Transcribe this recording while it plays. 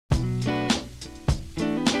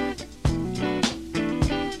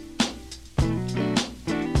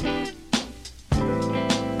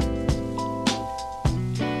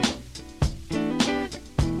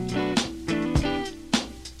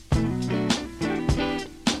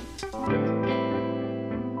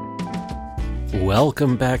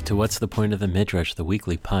Welcome back to What's the Point of the Midrash, the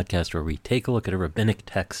weekly podcast where we take a look at a rabbinic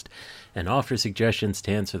text and offer suggestions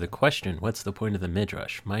to answer the question, what's the point of the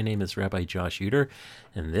Midrash? My name is Rabbi Josh Uter,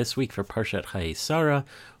 and this week for Parshat Chayei Sarah,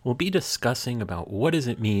 we'll be discussing about what does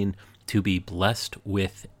it mean to be blessed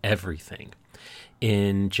with everything.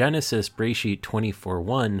 In Genesis, Breshit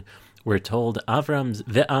 24:1, we're told Avraham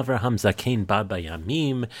zaken ba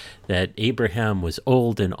bayamim, that Abraham was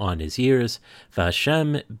old and on his years.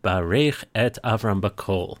 V'Hashem barech et Avram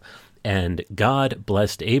bakol, and God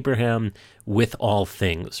blessed Abraham with all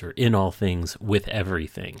things, or in all things, with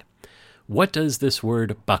everything. What does this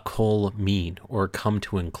word bakol mean, or come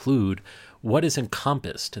to include? What is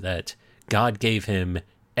encompassed that God gave him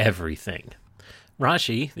everything?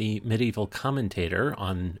 Rashi, the medieval commentator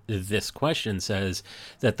on this question, says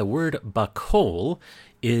that the word bakol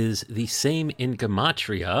is the same in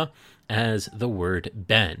gematria as the word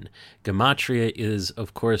ben. Gematria is,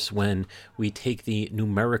 of course, when we take the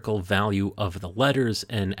numerical value of the letters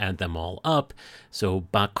and add them all up. So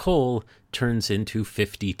bakol turns into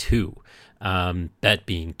 52. Bet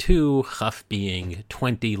being 2, chaf being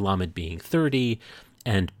 20, lamed being 30,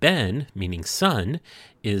 and ben, meaning son,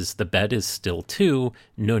 is the bet is still 2,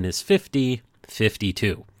 nun is 50,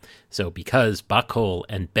 52. So because bakol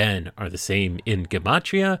and ben are the same in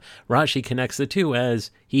gematria, Rashi connects the two as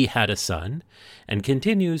he had a son, and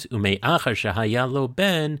continues, umei achar shehaya lo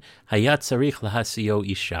ben, hayat tzarich lahasio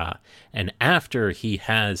isha. And after he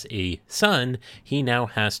has a son, he now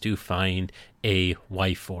has to find a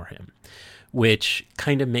wife for him, which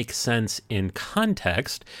kind of makes sense in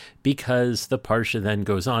context because the Parsha then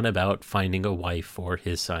goes on about finding a wife for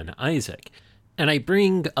his son Isaac. And I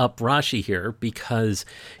bring up Rashi here because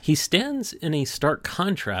he stands in a stark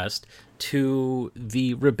contrast to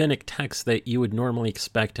the rabbinic text that you would normally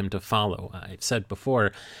expect him to follow. I've said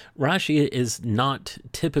before, Rashi is not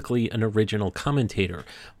typically an original commentator.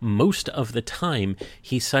 Most of the time,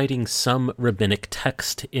 he's citing some rabbinic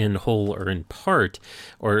text in whole or in part,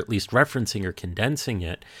 or at least referencing or condensing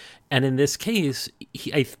it. And in this case,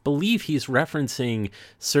 I believe he's referencing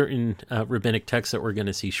certain rabbinic texts that we're going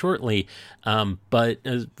to see shortly, but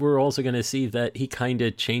we're also going to see that he kind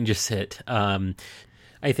of changes it,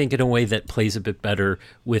 I think in a way that plays a bit better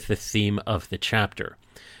with the theme of the chapter.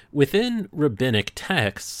 Within rabbinic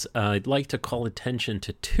texts, I'd like to call attention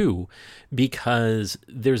to two because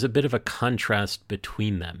there's a bit of a contrast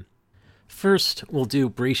between them. First, we'll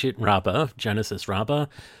do Breshit Rabbah, Genesis Rabbah,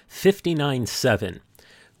 59:7.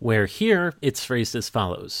 Where here it's phrased as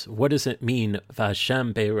follows. What does it mean,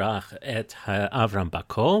 V'Hashem beirach et Avram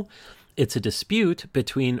bakol? It's a dispute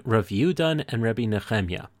between Rav Yudan and Rabbi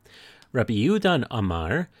Nechemia. Rabbi Yudan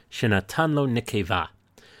amar, shenatan lo nikeva.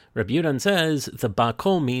 Rabbi Yudan says the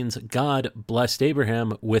bakol means God blessed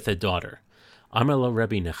Abraham with a daughter. Amar lo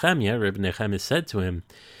Rabbi Nechemia said to him,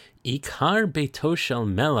 Ikar beito shel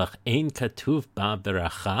melech ein katuv ba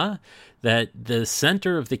beracha, that the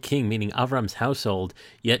center of the king, meaning Avram's household,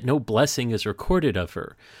 yet no blessing is recorded of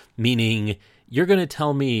her. Meaning, you're going to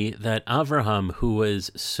tell me that Avraham, who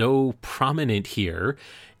was so prominent here,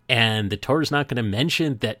 and the Torah's not going to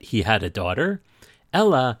mention that he had a daughter?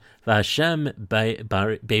 Ella v'Hashem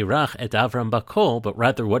beirach et Avram bakol, but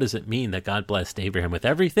rather what does it mean that God blessed Abraham with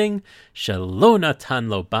everything? Shelo natan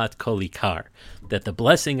lo bat kol ikar, that the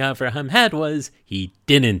blessing Avraham had was he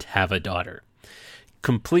didn't have a daughter.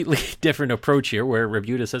 Completely different approach here, where Rav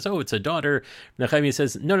Yehuda says, oh, it's a daughter. Nechemia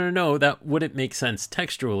says, no, that wouldn't make sense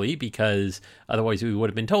textually because otherwise we would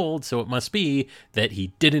have been told, so it must be that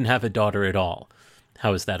he didn't have a daughter at all.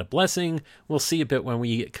 How is that a blessing? We'll see a bit when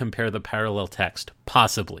we compare the parallel text,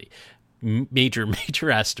 possibly. Major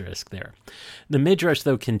asterisk there. The Midrash,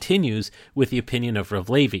 though, continues with the opinion of Rav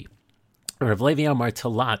Levi. Rav Levi Amar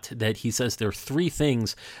Talat, that he says there are three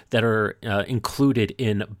things that are included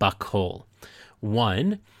in bakol.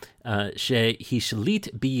 One,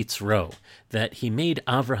 shehishlit biyitzro, that he made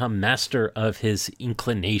Avraham master of his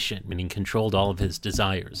inclination, meaning controlled all of his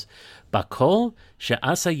desires. Bakol,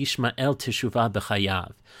 she'asa Yishmael teshuvah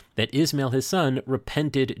b'chayav, that Ismail, his son,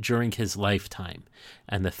 repented during his lifetime.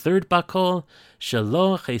 And the third bakol,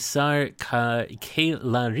 shelo chesar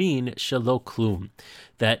kelarin shelo klum,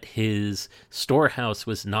 that his storehouse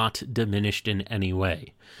was not diminished in any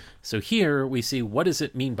way. So here we see, what does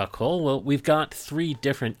it mean, bakol? Well, we've got three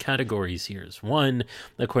different categories here. One,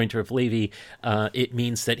 according to Rav Levi, it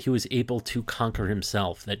means that he was able to conquer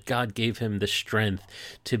himself, that God gave him the strength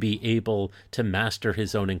to be able to master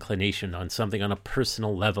his own inclination on something on a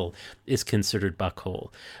personal level is considered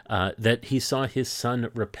bakol. That he saw his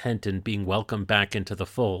son repent and being welcomed back into the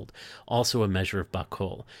fold, also a measure of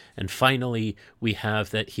bakol. And finally, we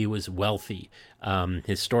have that he was wealthy.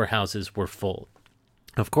 His storehouses were full.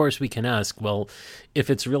 Of course, we can ask, well, if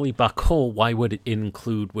it's really bakol, why would it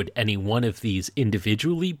include, would any one of these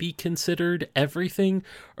individually be considered everything?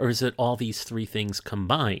 Or is it all these three things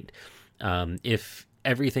combined? If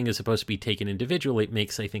everything is supposed to be taken individually, it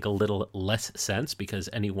makes, I think, a little less sense because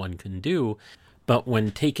anyone can do. But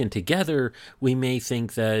when taken together, we may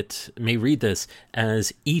read this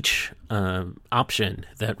as each option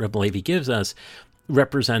that Rebbe Levi gives us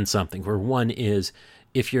represents something, where one is,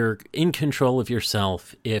 if you're in control of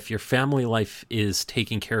yourself, if your family life is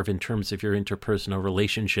taken care of in terms of your interpersonal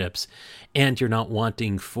relationships, and you're not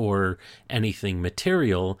wanting for anything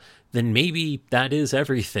material, then maybe that is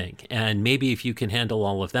everything. And maybe if you can handle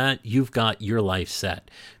all of that, you've got your life set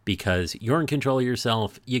because you're in control of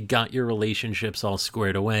yourself, you got your relationships all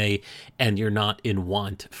squared away, and you're not in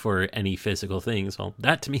want for any physical things. Well,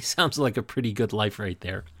 that to me sounds like a pretty good life right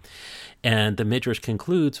there. And the Midrash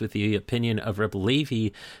concludes with the opinion of Rebbe Levi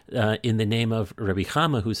in the name of Rabbi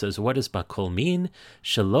Chama, who says, what does bakol mean?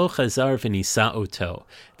 Shelo chazar v'nisa oto,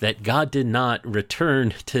 that God did not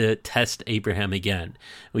return to test Abraham again.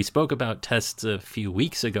 We spoke about tests a few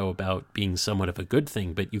weeks ago about being somewhat of a good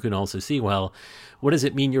thing, but you can also see, well, what does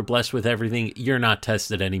it mean you're blessed with everything? You're not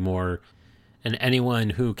tested anymore. And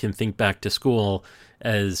anyone who can think back to school,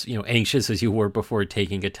 as anxious as you were before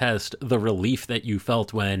taking a test, the relief that you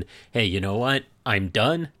felt when, hey, you know what? I'm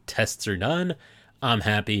done. Tests are done. I'm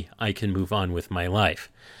happy. I can move on with my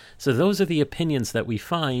life. So those are the opinions that we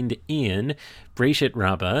find in Breshit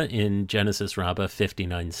Rabbah, in Genesis Rabbah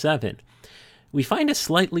 59:7. We find a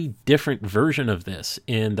slightly different version of this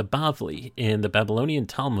in the Bavli, in the Babylonian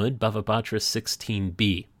Talmud, Bava Batra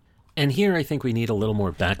 16b. And here I think we need a little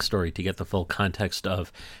more backstory to get the full context of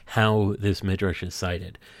how this midrash is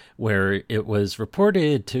cited, where it was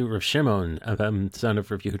reported to Rav Shimon, son of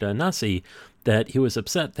Rav Yehuda Nasi, that he was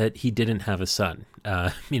upset that he didn't have a son,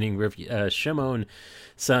 meaning Rav Shimon,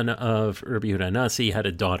 son of Rav Yehuda Nasi, had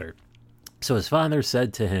a daughter. So his father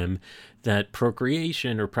said to him that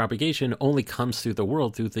procreation or propagation only comes through the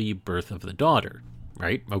world through the birth of the daughter,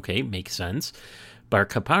 right? Okay, makes sense. Bar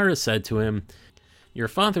Kapara said to him, your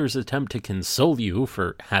father's attempt to console you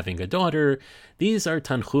for having a daughter, these are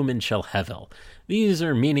tanchumin shel hevel. These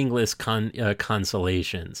are meaningless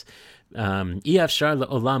consolations. Iyafshar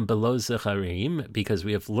le'olam below zecharim, because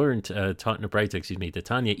we have learned, taught in a Braita, the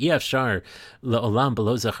Tanya, Iyafshar le'olam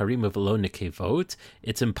below zecharim v'lo nekevot.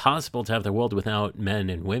 It's impossible to have the world without men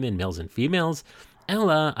and women, males and females.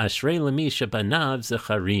 Ela ashrei lemi shebanav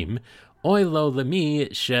zecharim, oy lo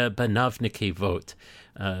lemi shebanav nekevot.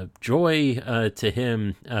 Joy to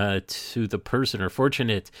him, to the person, or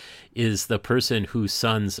fortunate is the person whose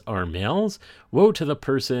sons are males. Woe to the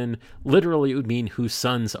person, literally it would mean whose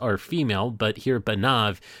sons are female, but here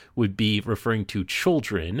banav would be referring to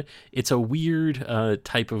children. It's a weird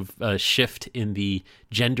type of shift in the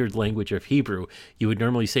gendered language of Hebrew. You would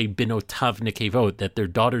normally say binotav nekevot, that their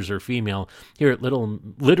daughters are female. Here it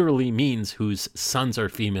literally means whose sons are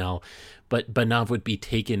female, but banav would be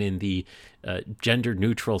taken in the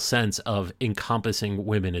gender-neutral sense of encompassing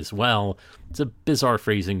women as well. It's a bizarre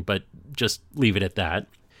phrasing, but just leave it at that.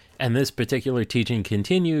 And this particular teaching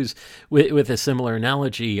continues with a similar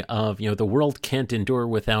analogy of, the world can't endure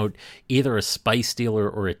without either a spice dealer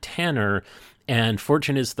or a tanner, and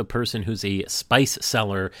fortune is the person who's a spice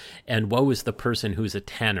seller, and woe is the person who's a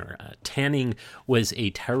tanner. Tanning was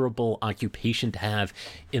a terrible occupation to have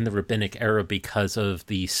in the rabbinic era because of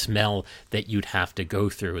the smell that you'd have to go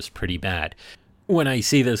through. It was pretty bad. When I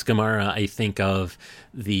see this Gemara, I think of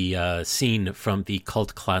the scene from the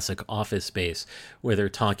cult classic Office Space, where they're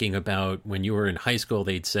talking about when you were in high school,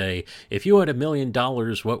 they'd say, if you had $1 million,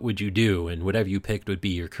 what would you do? And whatever you picked would be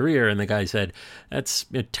your career. And the guy said, that's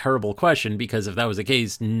a terrible question, because if that was the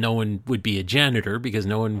case, no one would be a janitor, because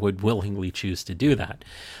no one would willingly choose to do that.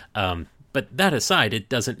 But that aside, it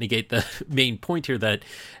doesn't negate the main point here that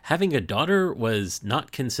having a daughter was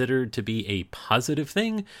not considered to be a positive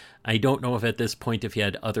thing. I don't know if at this point, if he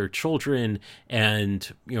had other children and,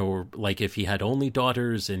 like if he had only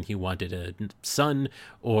daughters and he wanted a son,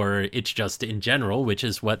 or it's just in general, which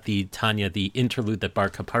is what the Tanya, the interlude that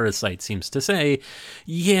Bar Kapara cites, seems to say,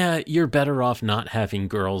 yeah, you're better off not having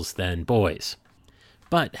girls than boys.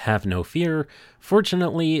 But have no fear.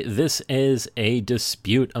 Fortunately, this is a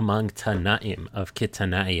dispute among Tanaim of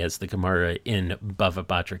Kitanai, as the Gemara in Bava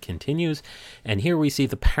Batra continues. And here we see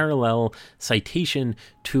the parallel citation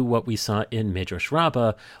to what we saw in Midrash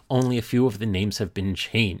Rabbah. Only a few of the names have been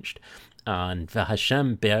changed. on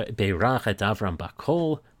V'Hashem beirach et Avram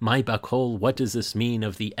bakol, my bakol, what does this mean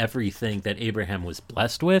of the everything that Abraham was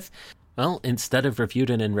blessed with? Well, instead of Rav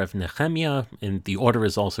Yudan and Rav Nechemia, and the order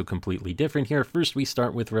is also completely different here, first we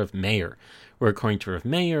start with Rav Meir, where according to Rav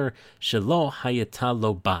Meir, Shelo hayata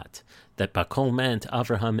lo bat, that bakol meant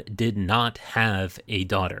Avraham did not have a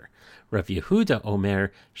daughter. Rav Yehuda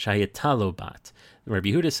Omer shayata lo bat. Rav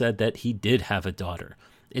Yehuda said that he did have a daughter.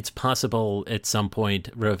 It's possible at some point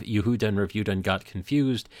Rav Yehuda and Rav Yudan got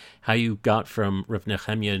confused. How you got from Rav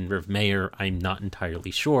Nechemia and Rav Meir, I'm not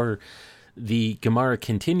entirely sure. The Gemara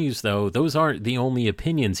continues, though, those aren't the only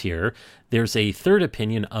opinions here. There's a third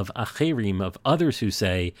opinion of Acherim, of others who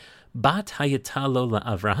say, Bat hayata lo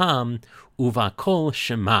la'Avraham uvakol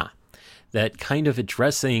shema. That kind of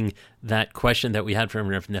addressing that question that we had from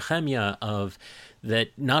Rav Nechemia of that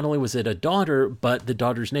not only was it a daughter, but the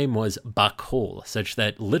daughter's name was Bakol, such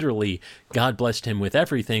that literally God blessed him with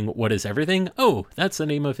everything. What is everything? Oh, that's the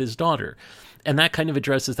name of his daughter. And that kind of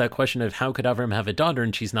addresses that question of how could Avram have a daughter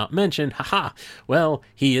and she's not mentioned? Haha, well,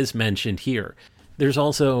 he is mentioned here. There's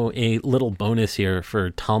also a little bonus here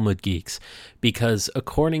for Talmud geeks, because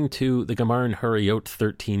according to the Gemara in Harayot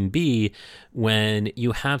 13b, when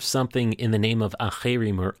you have something in the name of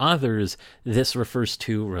Acherim or others, this refers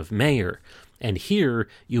to Rav Meir. And here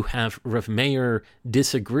you have Rav Meir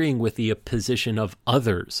disagreeing with the position of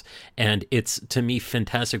others. And it's, to me,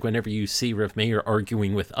 fantastic whenever you see Rav Meir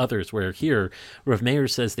arguing with others, where here Rav Meir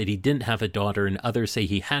says that he didn't have a daughter and others say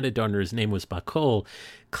he had a daughter, his name was Bakol.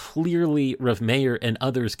 Clearly, Rav Meir and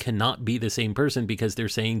others cannot be the same person because they're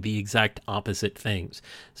saying the exact opposite things.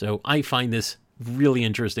 So I find this really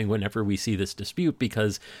interesting whenever we see this dispute,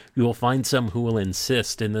 because you will find some who will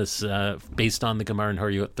insist in this, based on the Gemara in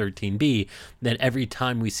Harayot 13b, that every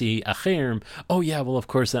time we see Acherim, oh yeah, well of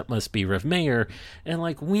course that must be Rav Meir, and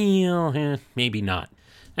like, well, maybe not.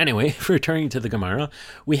 Anyway, returning to the Gemara,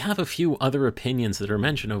 we have a few other opinions that are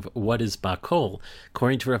mentioned of what is Bakol.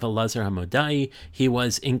 According to Rav Elazar HaModai, he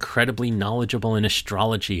was incredibly knowledgeable in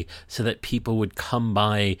astrology, so that people would come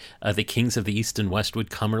by, the kings of the east and west would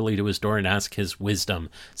come early to his door and ask his wisdom.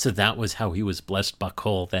 So that was how he was blessed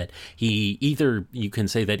Bakol, that he either, you can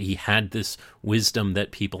say that he had this wisdom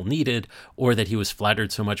that people needed, or that he was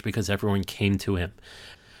flattered so much because everyone came to him.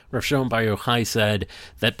 Rav Shimon Bar Yochai said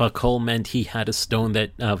that Bakol meant he had a stone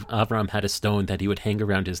that Avram had a stone that he would hang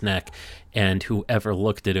around his neck, and whoever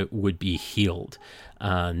looked at it would be healed.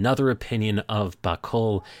 Another opinion of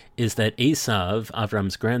Bakol is that Esav,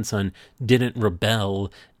 Avram's grandson, didn't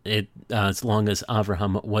rebel as long as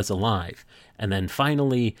Avraham was alive. And then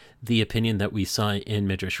finally, the opinion that we saw in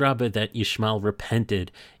Midrash Rabbah that Yishmael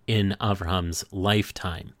repented in Avraham's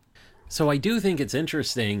lifetime. So I do think it's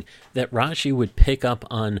interesting that Rashi would pick up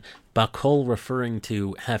on Bakol referring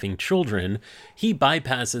to having children. He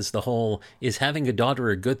bypasses the whole, is having a daughter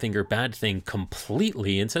a good thing or bad thing,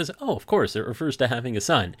 completely, and says, oh, of course, it refers to having a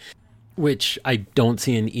son, which I don't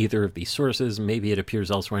see in either of these sources. Maybe it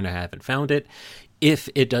appears elsewhere and I haven't found it. If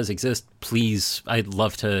it does exist, please, I'd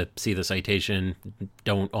love to see the citation.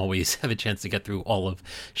 Don't always have a chance to get through all of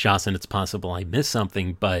Shas, and it's possible I missed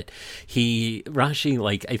something, but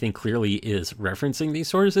Rashi, I think clearly is referencing these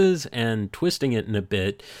sources and twisting it a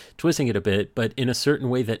bit, but in a certain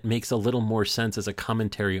way that makes a little more sense as a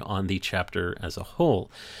commentary on the chapter as a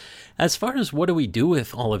whole. As far as what do we do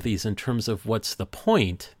with all of these in terms of what's the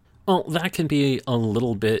point, well, that can be a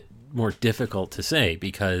little bit more difficult to say,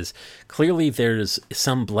 because clearly there's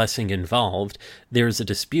some blessing involved. There's a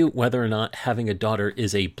dispute whether or not having a daughter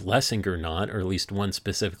is a blessing or not, or at least one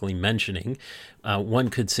specifically mentioning. One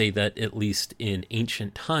could say that at least in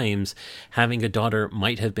ancient times, having a daughter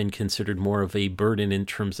might have been considered more of a burden in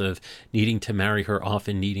terms of needing to marry her off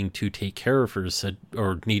and needing to take care of her,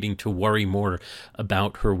 or needing to worry more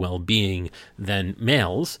about her well-being than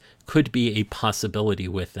males. Could be a possibility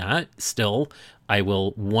with that. Still, I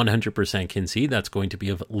will 100% concede that's going to be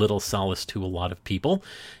of little solace to a lot of people.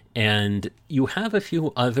 And you have a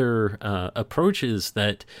few other approaches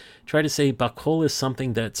that try to say Bakol is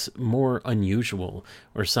something that's more unusual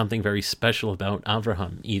or something very special about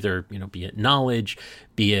Avraham, either, be it knowledge,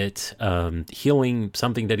 be it healing,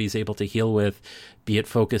 something that he's able to heal with, be it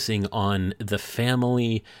focusing on the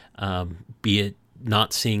family, be it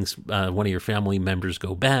not seeing one of your family members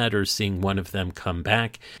go bad or seeing one of them come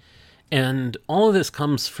back. And all of this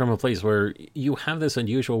comes from a place where you have this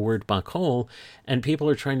unusual word Bakol, and people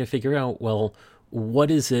are trying to figure out, well,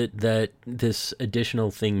 what is it that this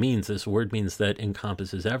additional thing means? This word means that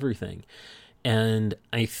encompasses everything. And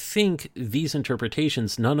I think these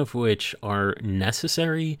interpretations, none of which are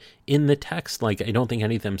necessary in the text, like I don't think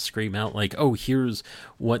any of them scream out like, oh, here's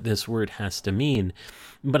what this word has to mean.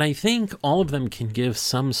 But I think all of them can give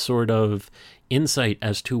some sort of insight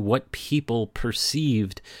as to what people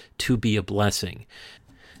perceived to be a blessing.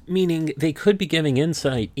 Meaning they could be giving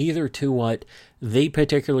insight either to what they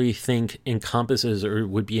particularly think encompasses or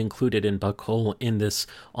would be included in Bakol in this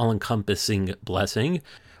all-encompassing blessing,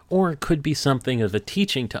 or it could be something of a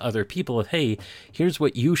teaching to other people of, hey, here's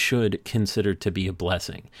what you should consider to be a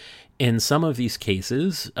blessing. In some of these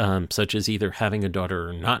cases, such as either having a daughter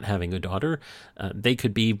or not having a daughter, they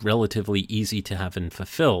could be relatively easy to have and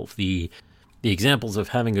fulfill. The examples of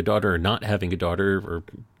having a daughter or not having a daughter, or,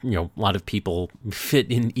 a lot of people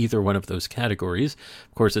fit in either one of those categories.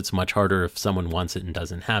 Of course, it's much harder if someone wants it and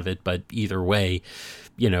doesn't have it, but either way,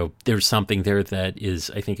 there's something there that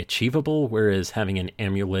is, I think, achievable, whereas having an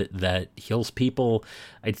amulet that heals people,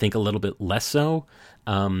 I'd think a little bit less so.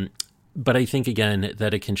 But I think, again,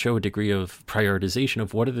 that it can show a degree of prioritization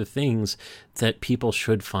of what are the things that people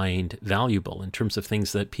should find valuable in terms of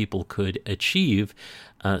things that people could achieve.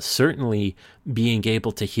 Certainly being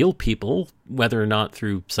able to heal people, whether or not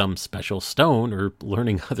through some special stone or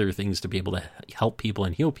learning other things to be able to help people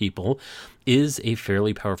and heal people, is a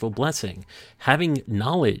fairly powerful blessing. Having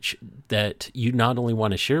knowledge that you not only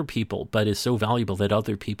want to share people, but is so valuable that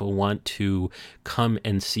other people want to come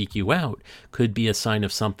and seek you out, could be a sign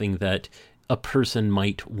of something that a person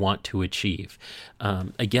might want to achieve.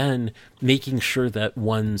 Again, making sure that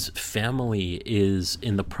one's family is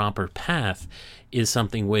in the proper path is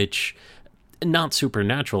something which, not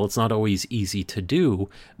supernatural, it's not always easy to do,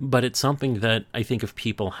 but it's something that I think if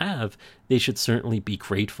people have, they should certainly be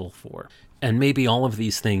grateful for. And maybe all of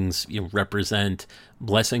these things represent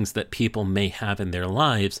blessings that people may have in their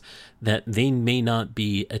lives that they may not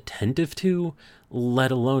be attentive to,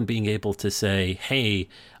 let alone being able to say, hey,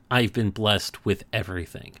 I've been blessed with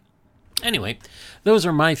everything. Anyway, those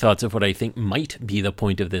are my thoughts of what I think might be the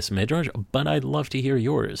point of this Midrash, but I'd love to hear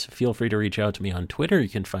yours. Feel free to reach out to me on Twitter. You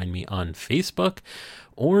can find me on Facebook,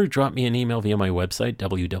 or drop me an email via my website,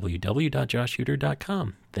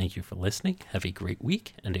 www.joshshooter.com. Thank you for listening. Have a great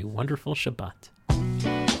week and a wonderful Shabbat.